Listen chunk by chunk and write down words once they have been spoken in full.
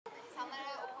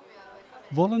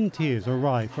Volunteers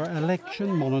arrive for election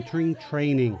monitoring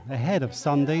training ahead of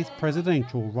Sunday's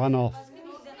presidential runoff.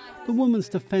 The Women's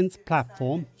Defence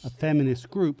Platform, a feminist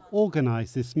group,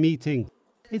 organised this meeting.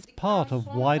 It's part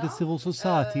of wider civil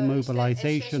society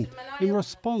mobilisation in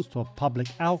response to a public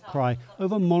outcry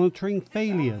over monitoring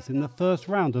failures in the first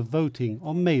round of voting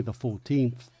on May the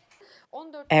 14th.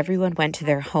 Everyone went to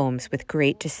their homes with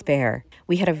great despair.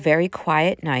 We had a very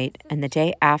quiet night, and the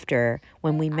day after,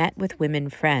 when we met with women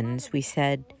friends, we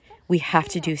said, we have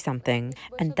to do something,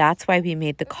 and that's why we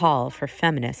made the call for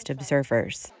feminist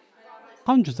observers.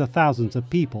 Hundreds of thousands of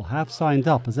people have signed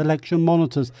up as election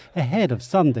monitors ahead of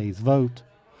Sunday's vote.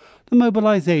 The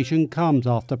mobilisation comes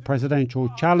after presidential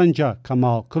challenger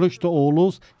Kemal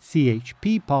Kılıçdaroğlu's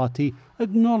CHP party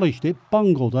acknowledged it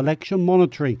bungled election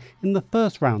monitoring in the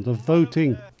first round of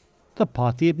voting. The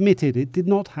party admitted it did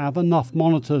not have enough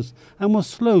monitors and was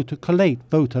slow to collate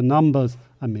voter numbers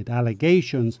amid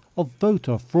allegations of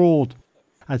voter fraud.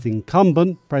 As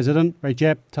incumbent, President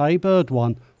Recep Tayyip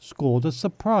Erdogan scored a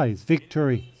surprise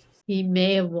victory. He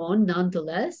may have won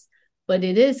nonetheless, but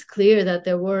it is clear that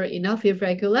there were enough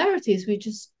irregularities. We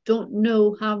just don't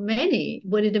know how many,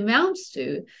 what it amounts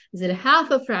to. Is it half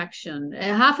a fraction,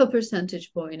 half a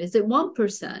percentage point? Is it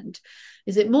 1%?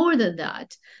 Is it more than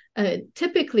that?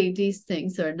 Typically, these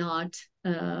things are not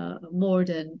more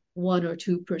than 1 or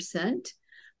 2%.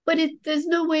 But there's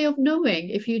no way of knowing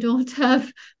if you don't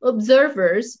have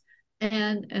observers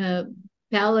and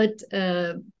ballot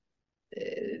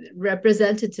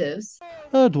representatives.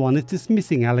 Erdogan is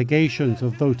dismissing allegations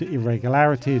of voter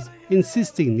irregularities,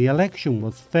 insisting the election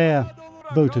was fair.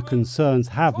 Voter concerns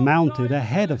have mounted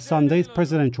ahead of Sunday's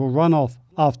presidential runoff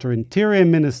after Interior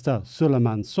Minister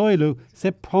Süleyman Soylu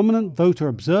said prominent voter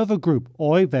observer group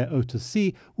Oy ve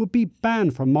Ötesi would be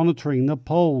banned from monitoring the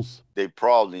polls. They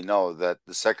probably know that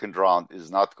the second round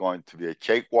is not going to be a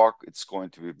cakewalk. It's going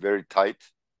to be very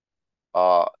tight.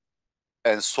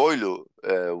 And Soylu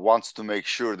wants to make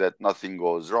sure that nothing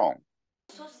goes wrong.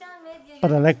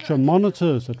 But election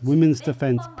monitors at Women's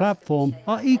Defence Platform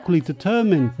are equally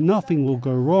determined nothing will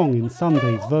go wrong in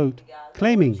Sunday's vote,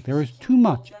 claiming there is too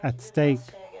much at stake.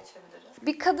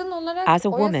 As a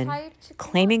woman,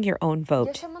 claiming your own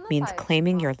vote means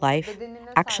claiming your life,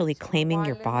 actually claiming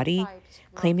your body,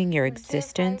 claiming your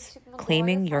existence,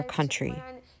 claiming your country.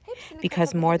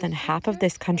 Because more than half of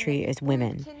this country is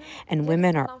women, and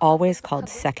women are always called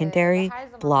secondary,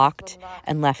 blocked,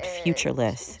 and left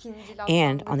futureless.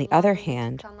 And on the other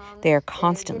hand, they are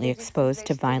constantly exposed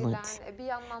to violence.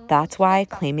 That's why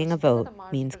claiming a vote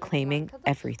means claiming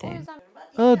everything.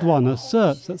 Erdogan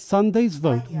asserts that Sunday's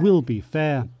vote will be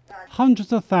fair.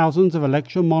 Hundreds of thousands of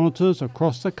election monitors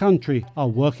across the country are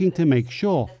working to make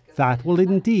sure that will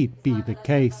indeed be the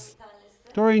case.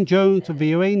 Dorian Jones,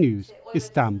 VOA News,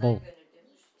 Istanbul.